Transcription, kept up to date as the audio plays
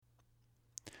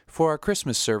For our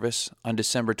Christmas service on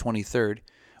December 23rd,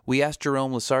 we asked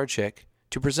Jerome Lasarchik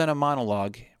to present a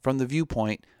monologue from the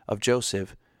viewpoint of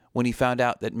Joseph when he found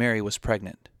out that Mary was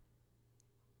pregnant.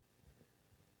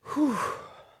 Whew.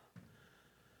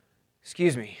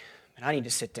 Excuse me, but I need to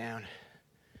sit down.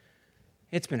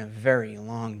 It's been a very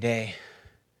long day.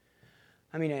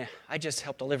 I just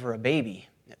helped deliver a baby.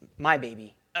 My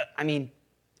baby.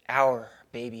 Our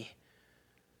baby.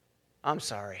 I'm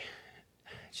sorry.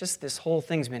 It's just this whole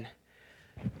thing's been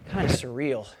kind of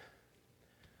surreal.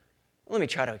 Let me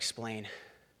try to explain.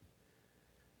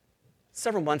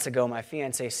 Several months ago, my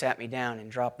fiancée sat me down and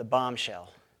dropped the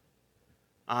bombshell.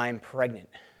 I'm pregnant.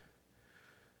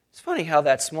 It's funny how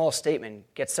that small statement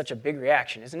gets such a big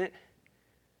reaction, isn't it?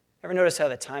 Ever notice how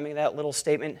the timing of that little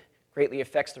statement greatly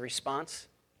affects the response?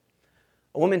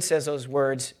 A woman says those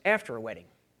words after a wedding,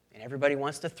 and everybody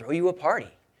wants to throw you a party.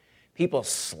 People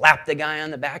slap the guy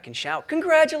on the back and shout,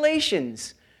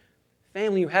 "Congratulations!"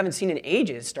 Family you haven't seen in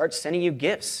ages starts sending you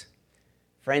gifts.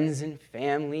 Friends and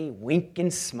family wink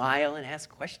and smile and ask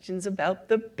questions about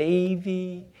the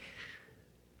baby.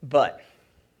 But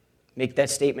make that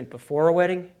statement before a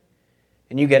wedding,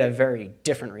 and you get a very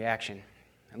different reaction.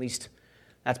 At least,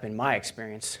 that's been my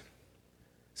experience.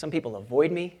 Some people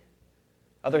avoid me.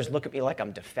 Others look at me like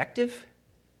I'm defective.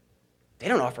 They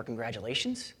don't offer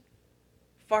congratulations.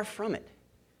 Far from it.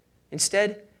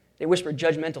 Instead, they whisper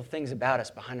judgmental things about us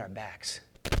behind our backs.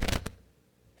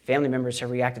 Family members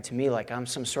have reacted to me like I'm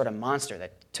some sort of monster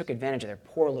that took advantage of their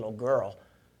poor little girl.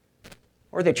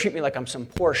 Or they treat me like I'm some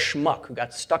poor schmuck who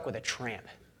got stuck with a tramp.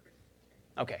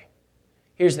 Okay,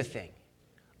 here's the thing.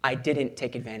 I didn't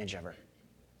take advantage of her.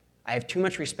 I have too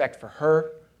much respect for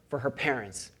her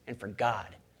parents, and for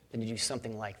God than to do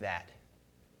something like that.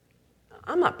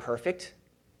 I'm not perfect,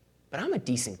 but I'm a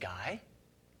decent guy.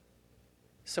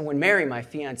 So when Mary, my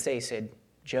fiancée, said,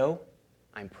 "Joe,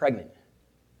 I'm pregnant,"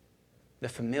 the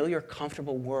familiar,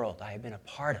 comfortable world I have been a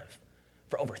part of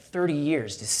for over 30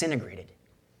 years disintegrated.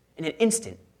 In an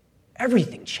instant,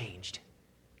 everything changed.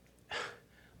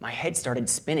 My head started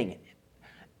spinning.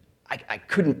 I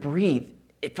couldn't breathe.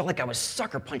 It felt like I was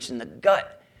sucker punched in the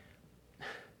gut.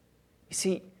 You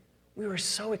see, we were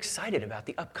so excited about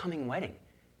the upcoming wedding.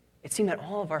 It seemed that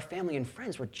all of our family and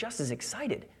friends were just as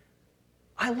excited.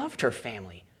 I loved her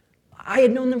family. I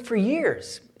had known them for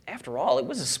years. After all, it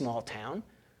was a small town,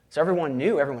 so everyone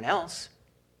knew everyone else.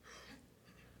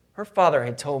 Her father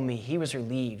had told me he was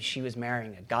relieved she was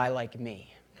marrying a guy like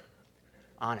me.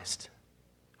 Honest,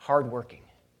 hardworking,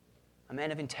 a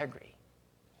man of integrity,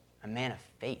 a man of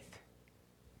faith.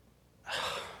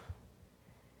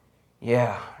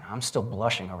 Yeah, I'm still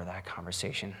blushing over that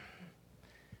conversation.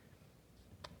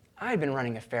 I had been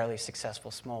running a fairly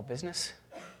successful small business.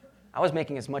 I was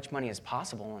making as much money as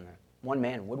possible in a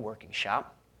one-man woodworking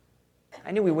shop.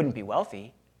 I knew we wouldn't be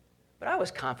wealthy, but I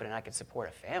was confident I could support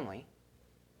a family.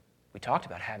 We talked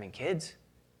about having kids.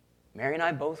 Mary and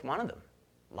I both wanted them,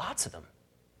 lots of them.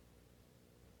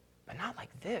 But not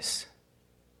like this.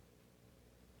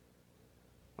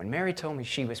 When Mary told me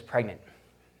she was pregnant,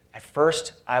 at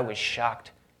first I was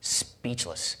shocked,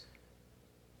 speechless.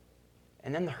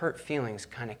 And then the hurt feelings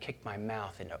kind of kicked my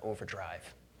mouth into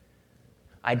overdrive.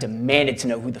 I demanded to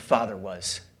know who the father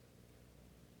was.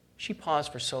 She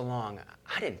paused for so long,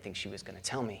 I didn't think she was going to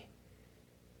tell me.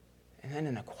 And then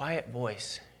in a quiet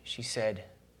voice, she said,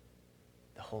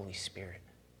 "The Holy Spirit."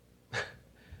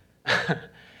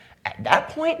 At that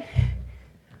point,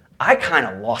 I kind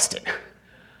of lost it.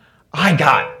 I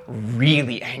got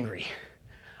really angry.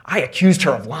 I accused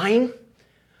her of lying.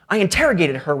 I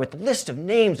interrogated her with a list of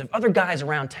names of other guys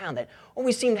around town that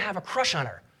always seemed to have a crush on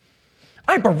her.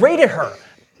 I berated her.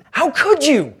 How could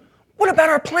you? What about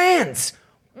our plans?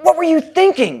 What were you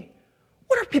thinking?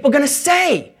 What are people going to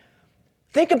say?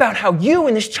 Think about how you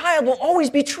and this child will always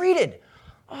be treated.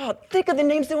 Oh, think of the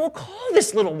names they will call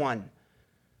this little one.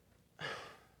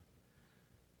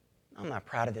 I'm not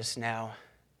proud of this now,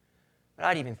 but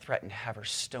I'd even threatened to have her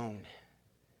stoned,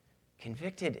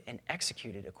 convicted and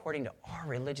executed according to our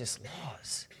religious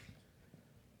laws.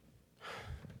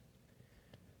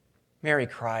 Mary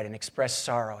cried and expressed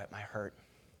sorrow at my hurt.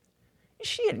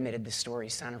 She admitted the story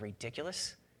sounded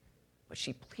ridiculous, but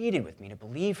she pleaded with me to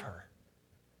believe her.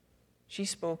 She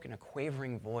spoke in a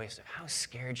quavering voice of how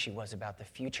scared she was about the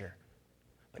future,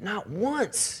 but not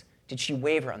once did she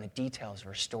waver on the details of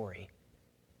her story.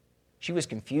 She was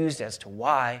confused as to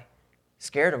why,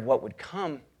 scared of what would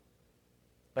come,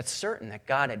 but certain that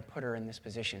God had put her in this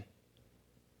position.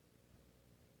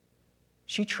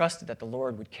 She trusted that the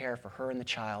Lord would care for her and the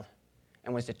child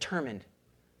and was determined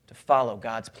to follow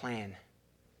God's plan.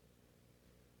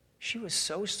 She was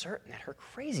so certain that her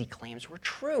crazy claims were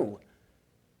true.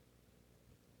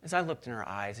 As I looked in her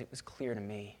eyes, it was clear to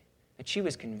me that she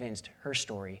was convinced her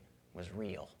story was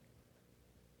real.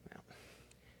 Well,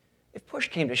 if push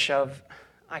came to shove,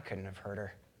 I couldn't have hurt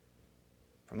her.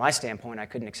 From my standpoint, I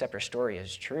couldn't accept her story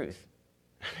as truth.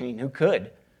 I mean, who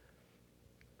could?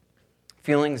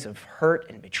 Feelings of hurt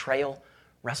and betrayal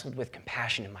wrestled with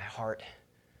compassion in my heart.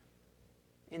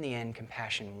 In the end,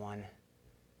 compassion won.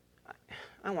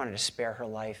 I wanted to spare her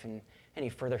life and any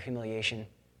further humiliation,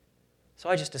 so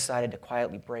I just decided to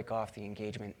quietly break off the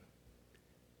engagement.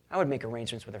 I would make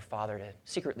arrangements with her father to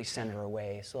secretly send her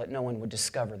away so that no one would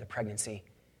discover the pregnancy.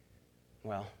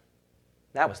 Well,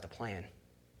 that was the plan.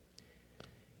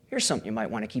 Here's something you might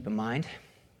want to keep in mind.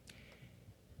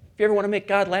 If you ever want to make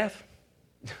God laugh,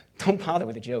 don't bother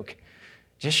with a joke.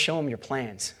 Just show him your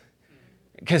plans.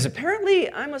 Because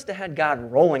apparently I must have had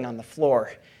God rolling on the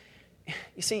floor.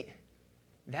 You see,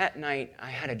 that night I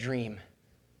had a dream,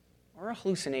 or a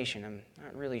hallucination, I'm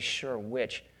not really sure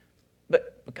which,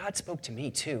 but God spoke to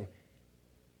me too.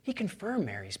 He confirmed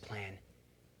Mary's plan.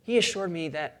 He assured me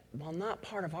that while not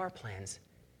part of our plans,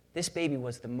 this baby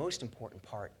was the most important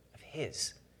part of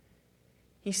his.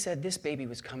 He said this baby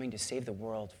was coming to save the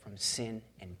world from sin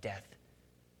and death.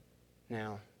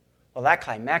 Now, while that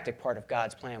climactic part of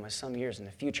God's plan was some years in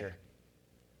the future,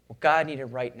 what God needed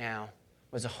right now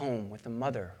was a home with a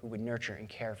mother who would nurture and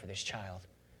care for this child.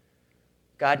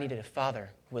 God needed a father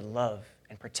who would love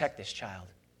and protect this child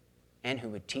and who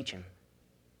would teach him.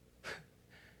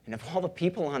 And of all the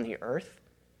people on the earth,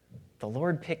 the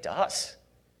Lord picked us,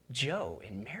 Joe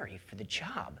and Mary, for the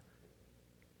job.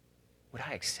 Would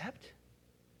I accept?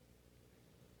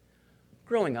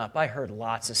 Growing up, I heard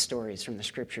lots of stories from the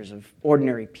scriptures of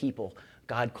ordinary people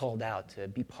God called out to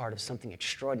be part of something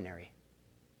extraordinary.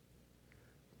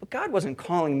 But God wasn't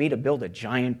calling me to build a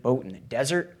giant boat in the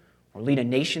desert, or lead a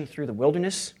nation through the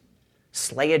wilderness,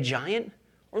 slay a giant,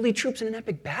 or lead troops in an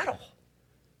epic battle.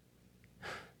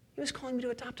 He was calling me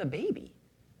to adopt a baby.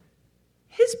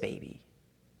 His baby.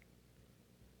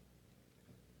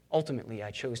 Ultimately,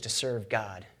 I chose to serve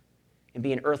God and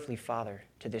be an earthly father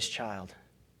to this child.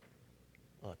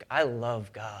 Look, I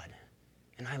love God,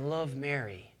 and I love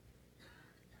Mary.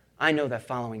 I know that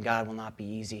following God will not be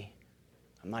easy.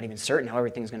 I'm not even certain how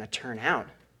everything's going to turn out.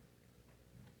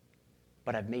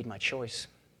 But I've made my choice.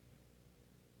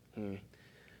 The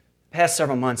past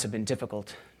several months have been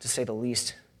difficult, to say the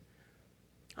least.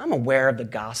 I'm aware of the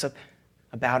gossip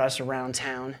about us around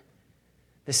town,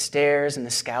 the stares and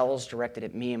the scowls directed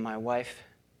at me and my wife.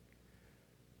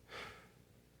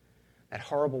 That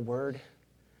horrible word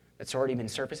that's already been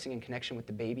surfacing in connection with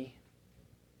the baby.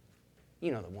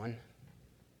 You know the one.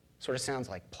 Sort of sounds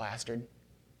like plastered.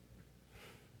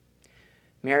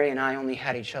 Mary and I only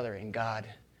had each other and God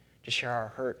to share our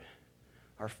hurt,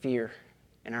 our fear,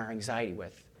 and our anxiety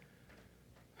with.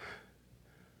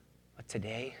 But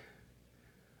today,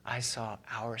 I saw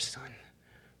our son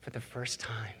for the first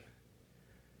time.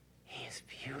 He is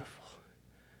beautiful.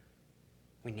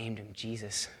 We named him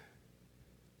Jesus.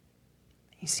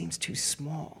 He seems too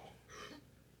small,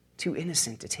 too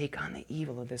innocent to take on the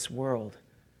evil of this world.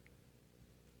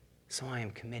 So I am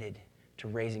committed to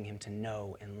raising him to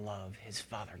know and love his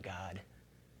Father God.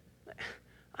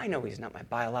 I know he's not my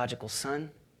biological son.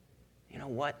 You know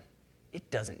what? It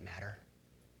doesn't matter.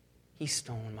 He's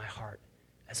stolen my heart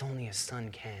as only a son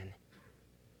can.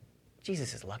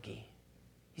 Jesus is lucky.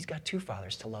 He's got two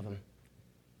fathers to love him.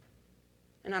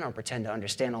 And I don't pretend to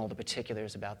understand all the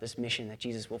particulars about this mission that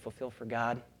Jesus will fulfill for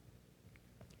God,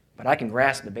 but I can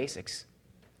grasp the basics.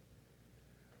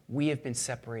 We have been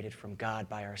separated from God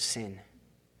by our sin.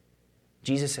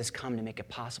 Jesus has come to make it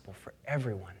possible for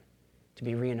everyone to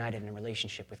be reunited in a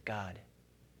relationship with God,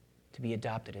 to be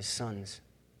adopted as sons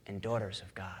and daughters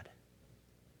of God.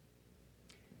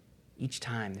 Each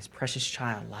time this precious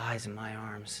child lies in my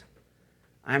arms,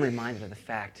 I am reminded of the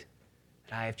fact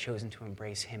that I have chosen to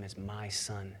embrace him as my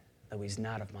son, though he's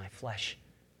not of my flesh.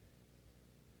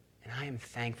 And I am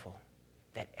thankful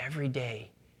that every day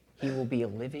he will be a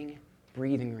living,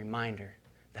 breathing reminder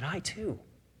that I too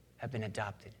have been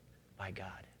adopted by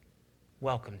God,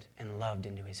 welcomed and loved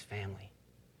into his family.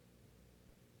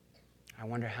 I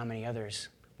wonder how many others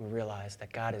will realize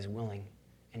that God is willing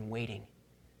and waiting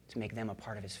to make them a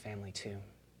part of his family too.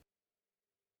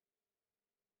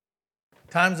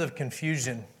 Times of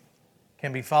confusion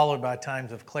can be followed by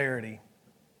times of clarity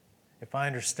if I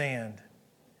understand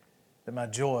that my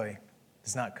joy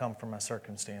does not come from my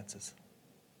circumstances.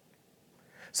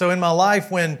 So in my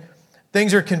life, when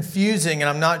things are confusing and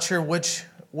I'm not sure which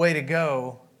way to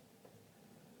go,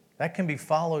 that can be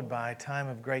followed by a time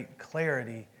of great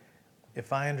clarity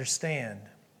if I understand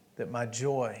that my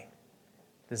joy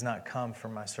does not come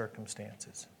from my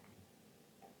circumstances.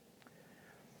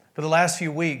 For the last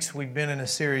few weeks, we've been in a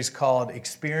series called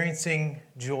Experiencing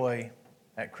Joy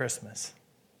at Christmas.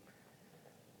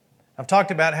 I've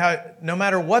talked about how no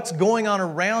matter what's going on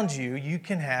around you, you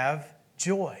can have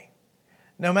joy.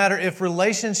 No matter if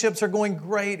relationships are going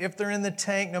great, if they're in the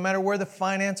tank, no matter where the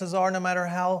finances are, no matter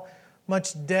how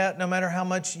much debt, no matter how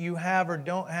much you have or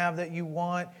don't have that you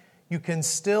want, you can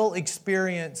still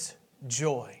experience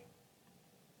joy.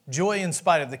 Joy in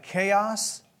spite of the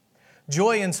chaos,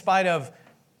 joy in spite of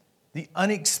the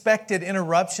unexpected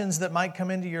interruptions that might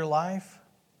come into your life,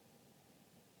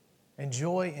 and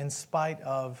joy in spite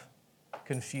of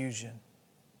confusion.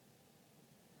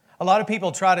 A lot of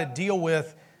people try to deal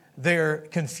with their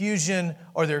confusion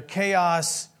or their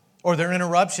chaos or their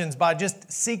interruptions by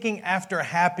just seeking after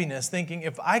happiness, thinking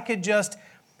if I could just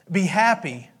be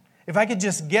happy, if I could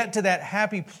just get to that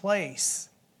happy place,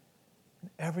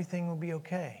 everything will be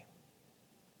okay.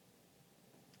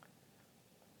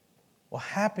 Well,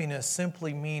 happiness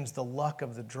simply means the luck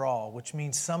of the draw, which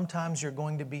means sometimes you're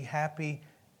going to be happy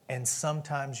and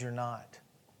sometimes you're not.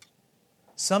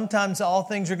 Sometimes all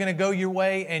things are going to go your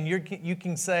way and you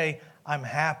can say, I'm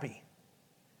happy.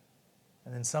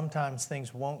 And then sometimes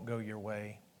things won't go your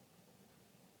way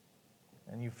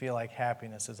and you feel like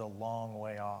happiness is a long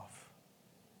way off.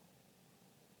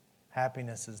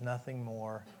 Happiness is nothing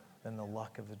more than the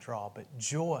luck of the draw. But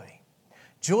joy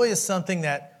is something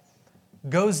that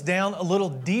goes down a little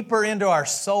deeper into our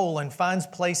soul and finds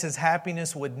places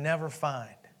happiness would never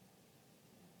find.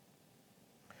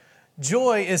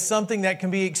 Joy is something that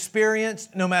can be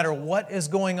experienced no matter what is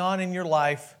going on in your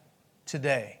life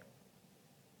today.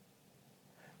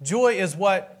 Joy is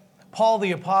what Paul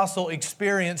the Apostle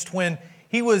experienced when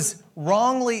he was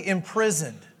wrongly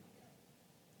imprisoned.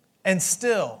 And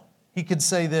still, he could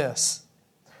say this,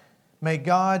 "May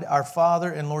God, our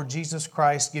Father and Lord Jesus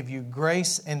Christ, give you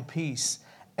grace and peace.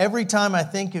 Every time I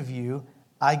think of you,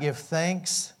 I give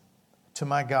thanks to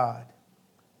my God.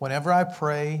 Whenever I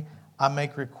pray, I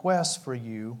make requests for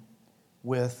you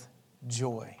with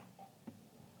joy."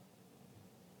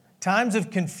 Times of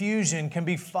confusion can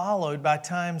be followed by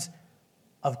times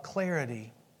of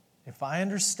clarity if I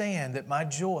understand that my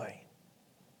joy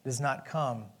does not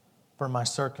come from my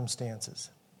circumstances.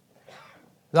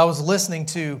 As I was listening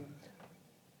to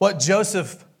what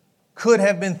Joseph could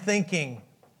have been thinking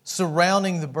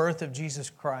surrounding the birth of Jesus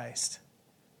Christ,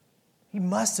 he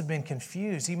must have been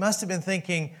confused. He must have been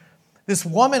thinking, this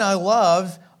woman I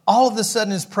love all of a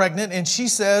sudden is pregnant and she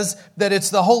says that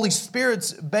it's the Holy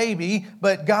Spirit's baby,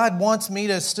 but God wants me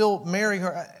to still marry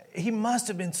her. He must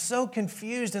have been so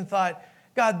confused and thought,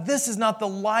 God, this is not the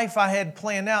life I had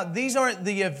planned out. These aren't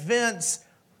the events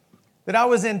that I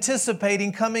was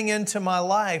anticipating coming into my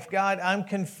life. God, I'm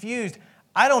confused.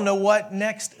 I don't know what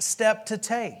next step to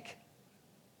take.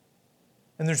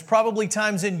 And there's probably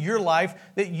times in your life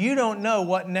that you don't know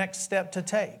what next step to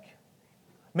take.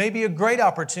 Maybe a great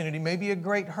opportunity, maybe a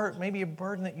great hurt, maybe a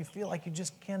burden that you feel like you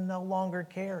just can no longer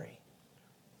carry.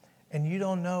 And you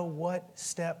don't know what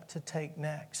step to take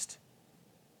next.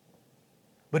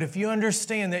 But if you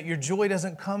understand that your joy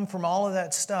doesn't come from all of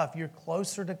that stuff, you're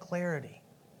closer to clarity.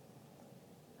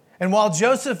 And while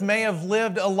Joseph may have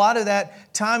lived a lot of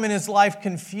that time in his life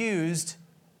confused,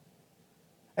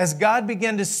 as God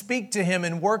began to speak to him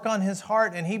and work on his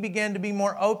heart and he began to be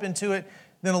more open to it,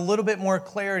 then a little bit more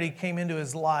clarity came into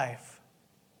his life.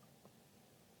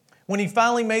 When he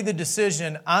finally made the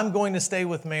decision, I'm going to stay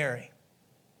with Mary,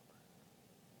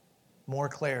 more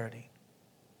clarity.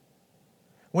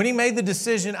 When he made the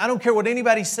decision, I don't care what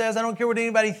anybody says, I don't care what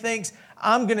anybody thinks,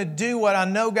 I'm going to do what I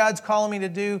know God's calling me to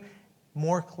do,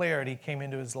 more clarity came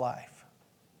into his life.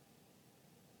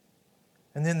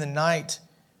 And then the night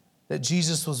that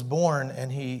Jesus was born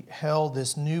and he held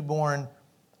this newborn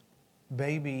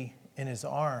baby in his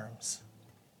arms,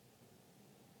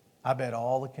 I bet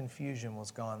all the confusion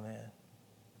was gone then.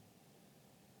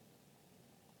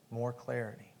 More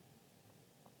clarity.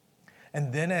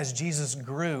 And then as Jesus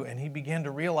grew and he began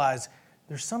to realize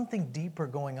there's something deeper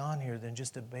going on here than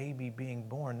just a baby being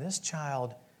born. This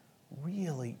child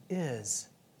really is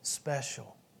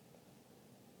special.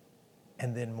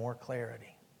 And then more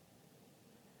clarity.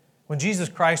 When Jesus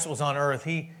Christ was on earth,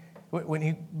 when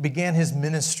he began his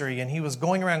ministry and he was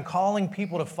going around calling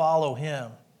people to follow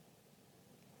him,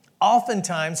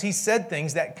 oftentimes he said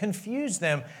things that confused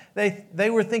them. They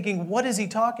were thinking, what is he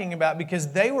talking about?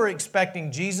 Because they were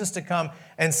expecting Jesus to come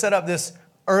and set up this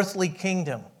earthly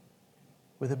kingdom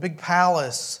with a big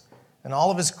palace and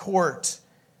all of his court.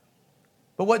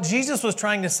 But what Jesus was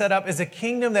trying to set up is a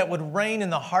kingdom that would reign in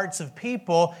the hearts of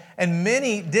people, and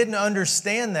many didn't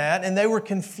understand that, and they were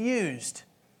confused.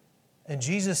 And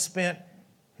Jesus spent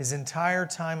His entire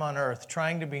time on earth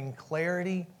trying to bring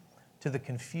clarity to the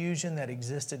confusion that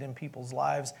existed in people's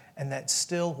lives, and that's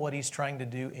still what He's trying to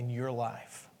do in your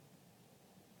life,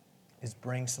 is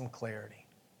bring some clarity.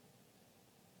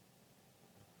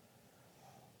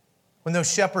 When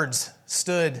those shepherds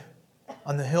stood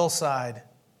on the hillside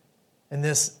and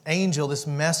this angel, this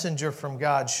messenger from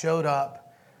God showed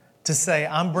up to say,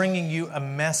 I'm bringing you a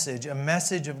message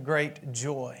of great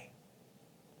joy.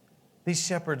 These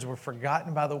shepherds were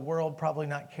forgotten by the world, probably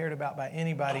not cared about by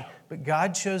anybody, but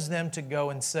God chose them to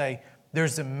go and say,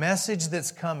 there's a message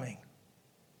that's coming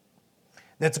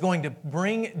that's going to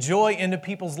bring joy into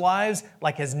people's lives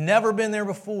like has never been there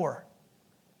before.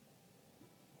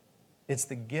 It's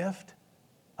the gift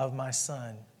of my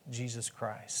Son, Jesus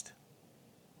Christ.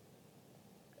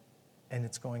 And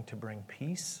it's going to bring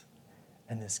peace,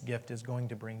 and this gift is going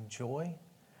to bring joy.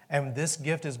 And this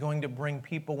gift is going to bring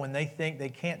people when they think they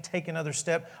can't take another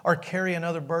step or carry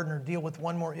another burden or deal with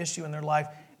one more issue in their life,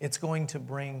 it's going to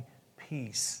bring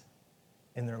peace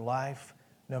in their life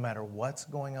no matter what's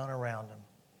going on around them.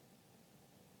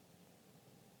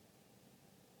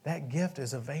 That gift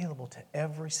is available to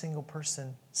every single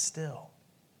person still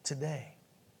today.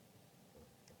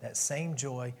 That same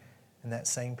joy and that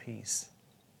same peace.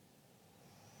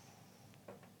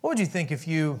 What would you think if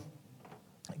you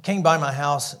came by my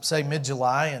house, say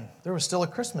mid-July, and there was still a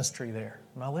Christmas tree there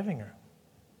in my living room?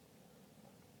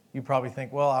 You probably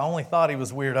think, well, I only thought he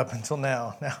was weird up until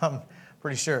now. Now I'm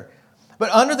pretty sure.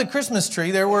 But under the Christmas tree,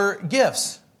 there were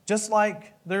gifts, just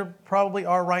like there probably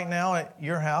are right now at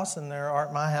your house and there are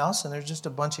at my house, and there's just a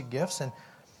bunch of gifts. And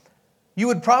you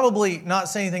would probably not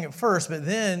say anything at first, but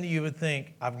then you would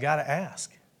think, I've got to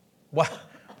ask,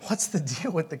 what's the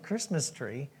deal with the Christmas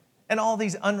tree and all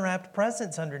these unwrapped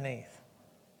presents underneath?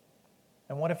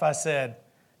 And what if I said,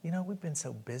 we've been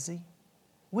so busy.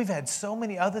 We've had so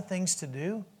many other things to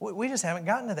do. We just haven't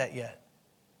gotten to that yet.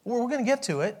 We're going to get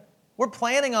to it. We're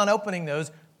planning on opening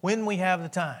those when we have the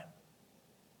time.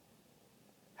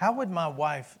 How would my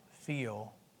wife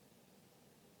feel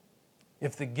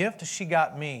if the gift she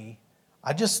got me,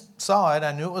 I just saw it,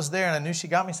 I knew it was there, and I knew she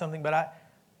got me something, but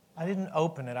I didn't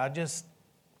open it. I just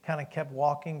kind of kept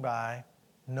walking by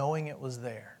knowing it was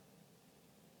there.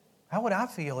 How would I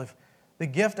feel if the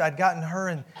gift I'd gotten her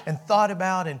and thought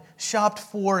about and shopped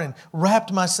for and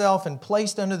wrapped myself and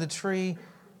placed under the tree,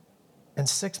 and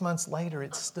 6 months later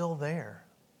it's still there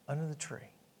under the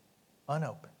tree,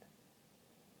 unopened?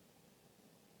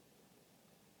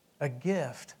 A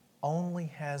gift only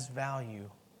has value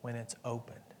when it's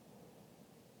opened.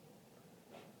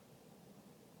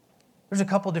 There's a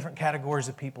couple different categories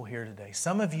of people here today.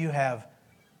 Some of you have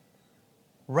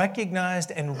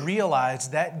recognized and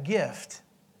realized that gift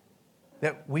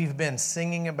that we've been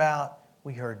singing about,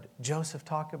 we heard Joseph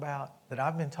talk about, that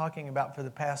I've been talking about for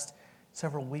the past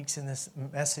several weeks in this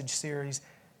message series.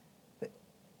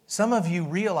 Some of you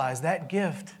realize that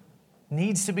gift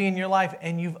needs to be in your life,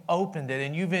 and you've opened it,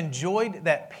 and you've enjoyed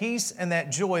that peace and that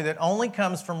joy that only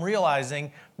comes from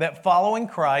realizing that following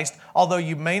Christ, although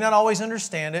you may not always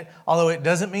understand it, although it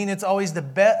doesn't mean it's always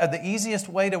the easiest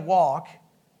way to walk,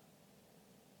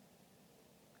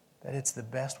 that it's the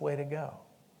best way to go.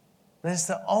 That it's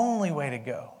the only way to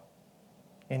go.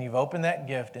 And you've opened that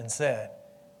gift and said,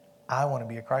 I want to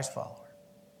be a Christ follower.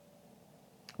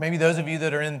 Maybe those of you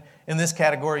that are in this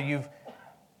category,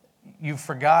 you've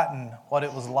forgotten what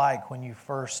it was like when you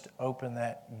first opened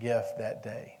that gift that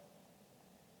day.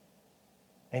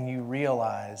 And you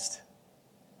realized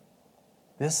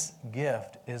this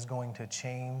gift is going to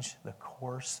change the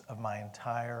course of my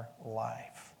entire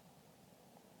life.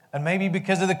 And maybe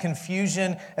because of the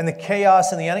confusion and the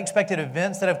chaos and the unexpected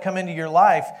events that have come into your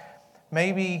life,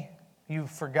 maybe you've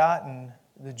forgotten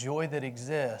the joy that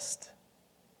exists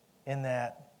in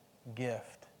that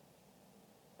gift.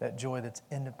 That joy that's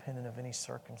independent of any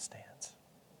circumstance.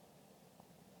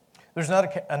 There's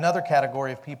another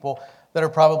category of people that are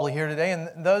probably here today,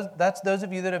 and that's those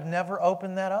of you that have never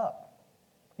opened that up.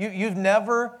 You've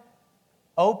never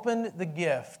opened the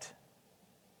gift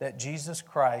that Jesus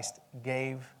Christ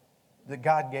gave, that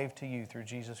God gave to you through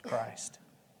Jesus Christ.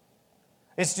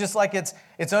 It's just like it's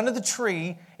under the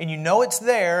tree, and you know it's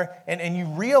there, and you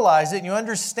realize it, and you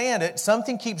understand it.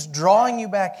 Something keeps drawing you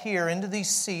back here into these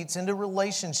seats, into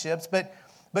relationships, but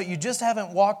you just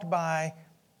haven't walked by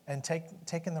and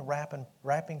taken the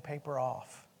wrapping paper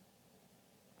off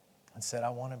and said, I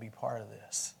want to be part of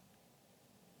this.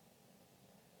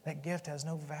 That gift has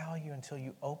no value until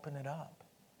you open it up.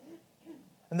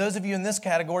 And those of you in this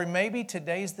category, maybe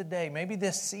today's the day. Maybe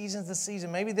this season's the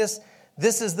season. Maybe this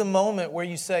is the moment where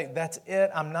you say, that's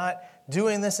it. I'm not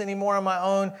doing this anymore on my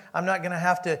own. I'm not going to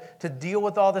have to deal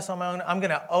with all this on my own. I'm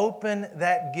going to open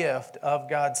that gift of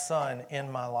God's Son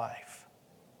in my life.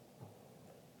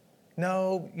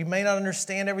 No, you may not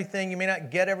understand everything. You may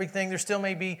not get everything. There still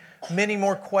may be many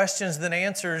more questions than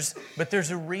answers, but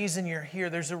there's a reason you're here.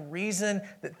 There's a reason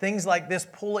that things like this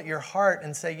pull at your heart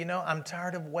and say, I'm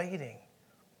tired of waiting.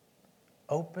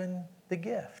 Open the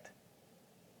gift.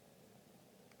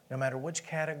 No matter which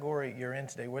category you're in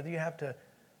today, whether you have to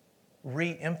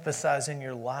re-emphasize in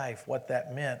your life what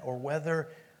that meant, or whether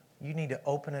you need to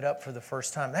open it up for the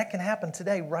first time, that can happen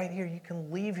today, right here. You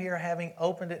can leave here having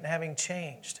opened it and having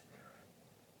changed.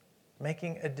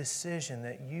 Making a decision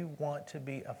that you want to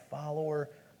be a follower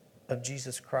of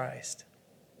Jesus Christ.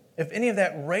 If any of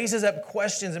that raises up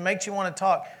questions and makes you want to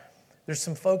talk, there's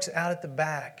some folks out at the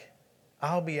back.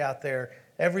 I'll be out there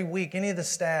every week. Any of the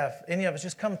staff, any of us,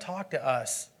 just come talk to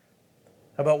us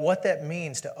about what that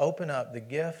means to open up the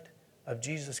gift of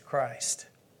Jesus Christ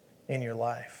in your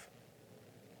life.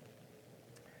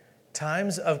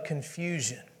 Times of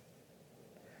confusion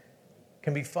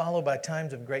can be followed by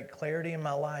times of great clarity in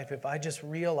my life if I just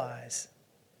realize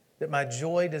that my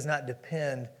joy does not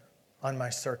depend on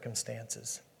my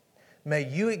circumstances. May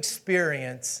you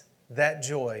experience that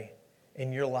joy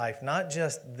in your life, not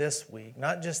just this week,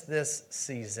 not just this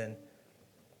season,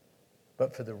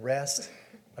 but for the rest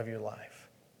of your life.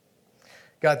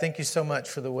 God, thank you so much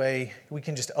for the way we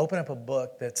can just open up a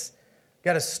book that's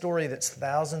got a story that's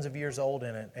thousands of years old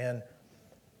in it, and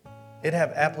it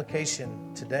have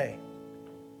application today.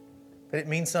 That it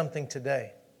means something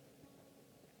today.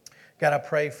 God, I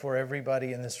pray for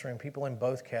everybody in this room, people in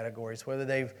both categories, whether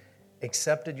they've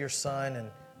accepted your Son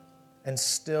and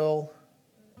still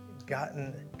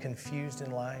gotten confused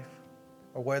in life,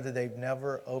 or whether they've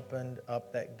never opened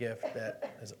up that gift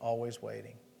that is always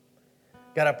waiting.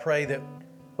 God, I pray that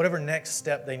whatever next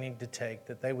step they need to take,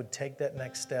 that they would take that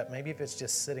next step. Maybe if it's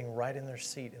just sitting right in their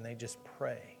seat and they just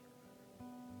pray.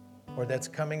 Or that's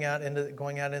going out into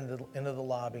the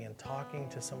lobby and talking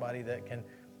to somebody that can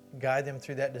guide them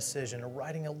through that decision, or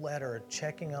writing a letter, or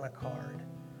checking on a card.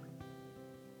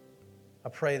 I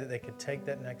pray that they could take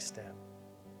that next step.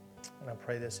 And I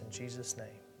pray this in Jesus' name.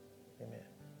 Amen.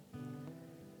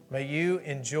 May you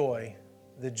enjoy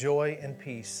the joy and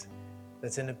peace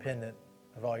that's independent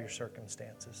of all your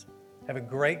circumstances. Have a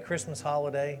great Christmas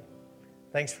holiday.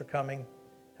 Thanks for coming.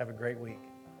 Have a great week.